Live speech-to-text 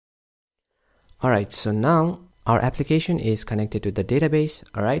Alright, so now our application is connected to the database.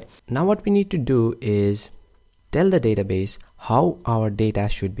 Alright, now what we need to do is tell the database how our data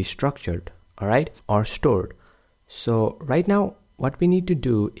should be structured, alright, or stored. So right now what we need to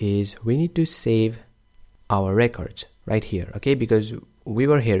do is we need to save our records right here, okay, because we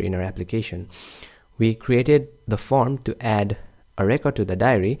were here in our application. We created the form to add a record to the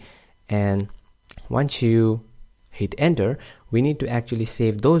diary, and once you hit enter, we need to actually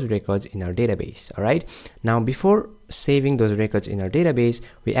save those records in our database. Alright, now before saving those records in our database,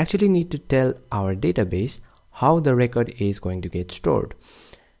 we actually need to tell our database how the record is going to get stored.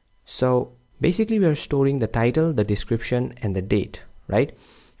 So basically we are storing the title, the description, and the date, right?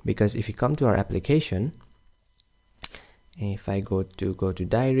 Because if you come to our application, if I go to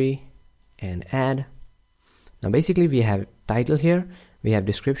diary and add, now basically we have title here, we have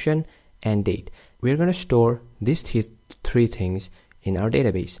description and date. We're going to store these three things in our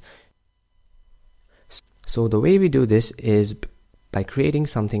database. So the way we do this is by creating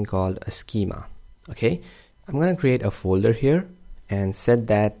something called a schema. Okay, I'm going to create a folder here and set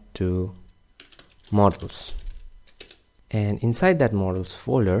that to models, and inside that models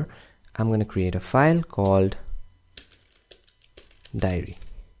folder I'm going to create a file called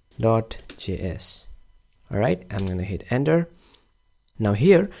diary.js. Alright, I'm going to hit enter. Now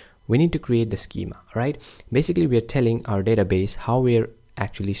here we need to create the schema. Alright, basically we are telling our database how we are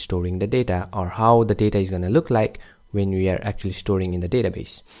actually storing the data, or how the data is going to look like when we are actually storing in the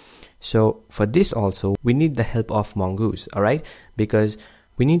database. So for this also we need the help of Mongoose, alright, because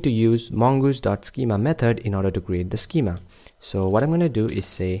we need to use mongoose.schema method in order to create the schema. So what I'm going to do is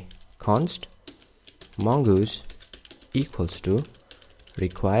say const mongoose equals to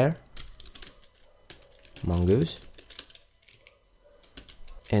require mongoose,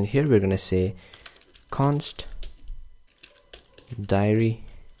 and here we're going to say const diary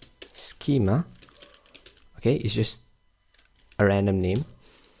schema. Okay, it's just a random name.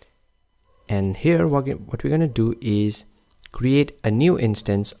 And here what we're going to do is create a new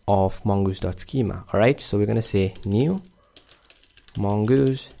instance of mongoose.schema. Alright, so we're going to say new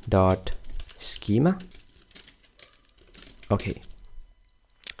mongoose.schema. Okay,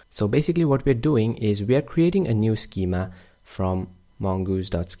 so basically what we're doing is we are creating a new schema from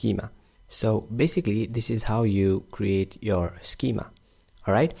mongoose.schema. So basically this is how you create your schema.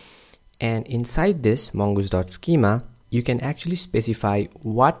 Alright, and inside this mongoose.schema you can actually specify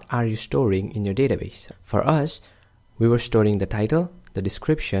what are you storing in your database. For us, we were storing the title, the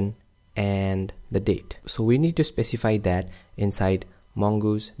description, and the date. So we need to specify that inside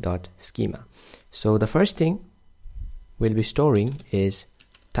mongoose.schema. So the first thing we'll be storing is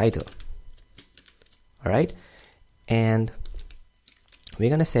title. Alright, and we're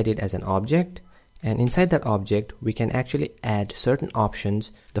gonna set it as an object, and inside that object we can actually add certain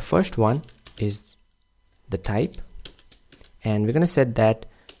options. The first one is the type, and we're gonna set that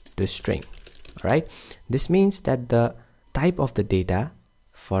to string. Alright, this means that the type of the data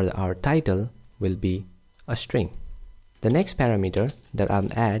for our title will be a string. The next parameter that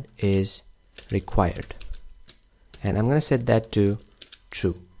I'll add is required, and I'm gonna set that to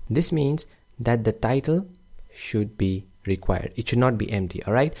true. This means that the title should be required, it should not be empty.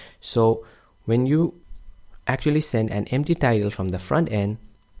 Alright, so when you actually send an empty title from the front end,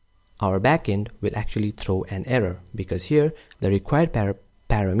 our backend will actually throw an error, because here the required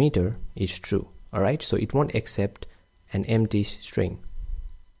parameter is true. Alright, so it won't accept an empty string.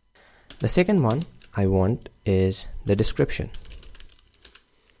 The second one I want is the description,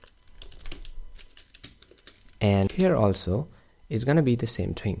 and here also it's gonna be the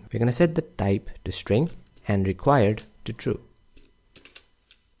same thing. We're gonna set the type to string and required to true.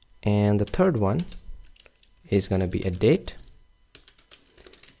 And the third one is gonna be a date.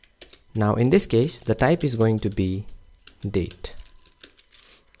 Now in this case the type is going to be date,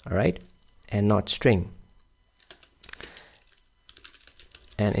 alright, and not string.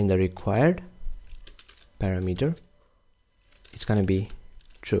 And in the required parameter it's gonna be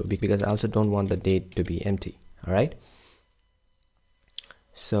true, because I also don't want the date to be empty. Alright,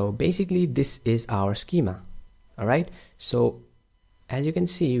 so basically this is our schema. Alright, so as you can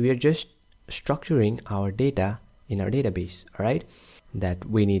see we are just structuring our data in our database. Alright, that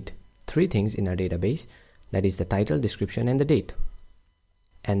we need three things in our database, that is the title, description, and the date.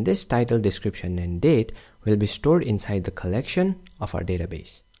 And this title, description, and date will be stored inside the collection of our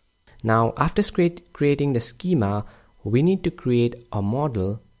database. Now after creating the schema, we need to create a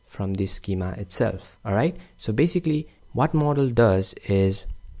model from this schema itself. Alright, so basically what model does is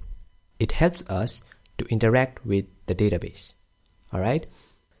it helps us to interact with the database. Alright,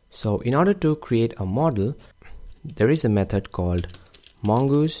 so in order to create a model, there is a method called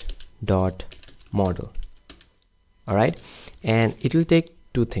mongoose.create model. Alright, and it will take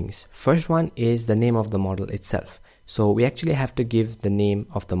two things. First one is the name of the model itself. So we actually have to give the name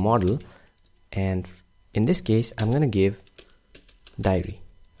of the model, and in this case I'm gonna give diary.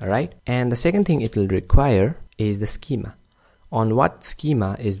 Alright, and the second thing it will require is the schema. On what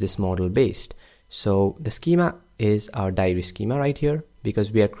schema is this model based? So the schema is our diary schema right here,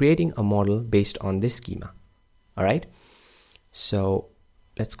 because we are creating a model based on this schema. Alright, so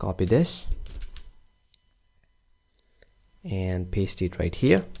let's copy this and paste it right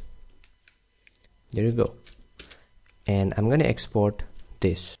here. There you go. And I'm going to export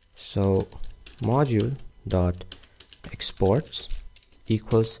this. So module.exports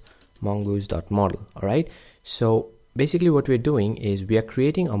equals mongoose.model. Alright, so basically what we're doing is we are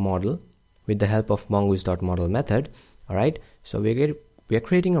creating a model with the help of mongoose.model method. Alright, so we are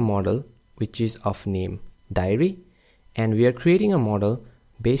creating a model which is of name diary, and we are creating a model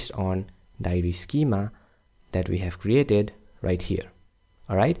based on diary schema that we have created right here.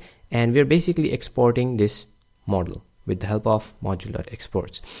 Alright, and we're basically exporting this model with the help of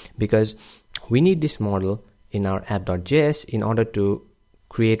module.exports, because we need this model in our app.js in order to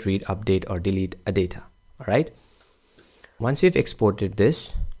create, read, update, or delete a data. Alright, once we've exported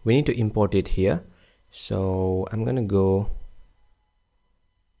this, we need to import it here. So I'm gonna go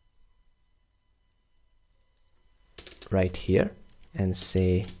right here and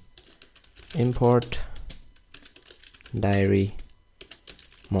say import diary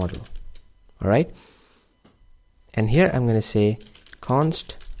model. Alright, and here I'm going to say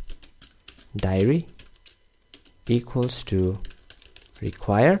const diary equals to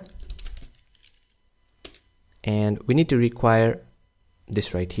require, and we need to require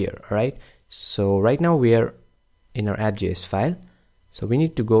this right here. Alright, so right now we are in our app.js file, so we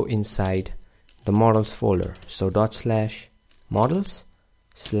need to go inside the models folder. So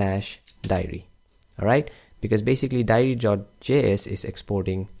 /models/diary. Alright, because basically diary.js is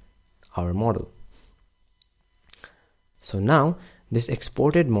exporting our model. So now this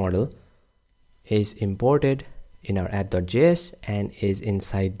exported model is imported in our app.js and is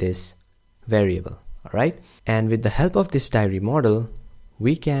inside this variable. Alright, and with the help of this diary model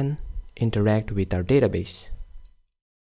we can interact with our database.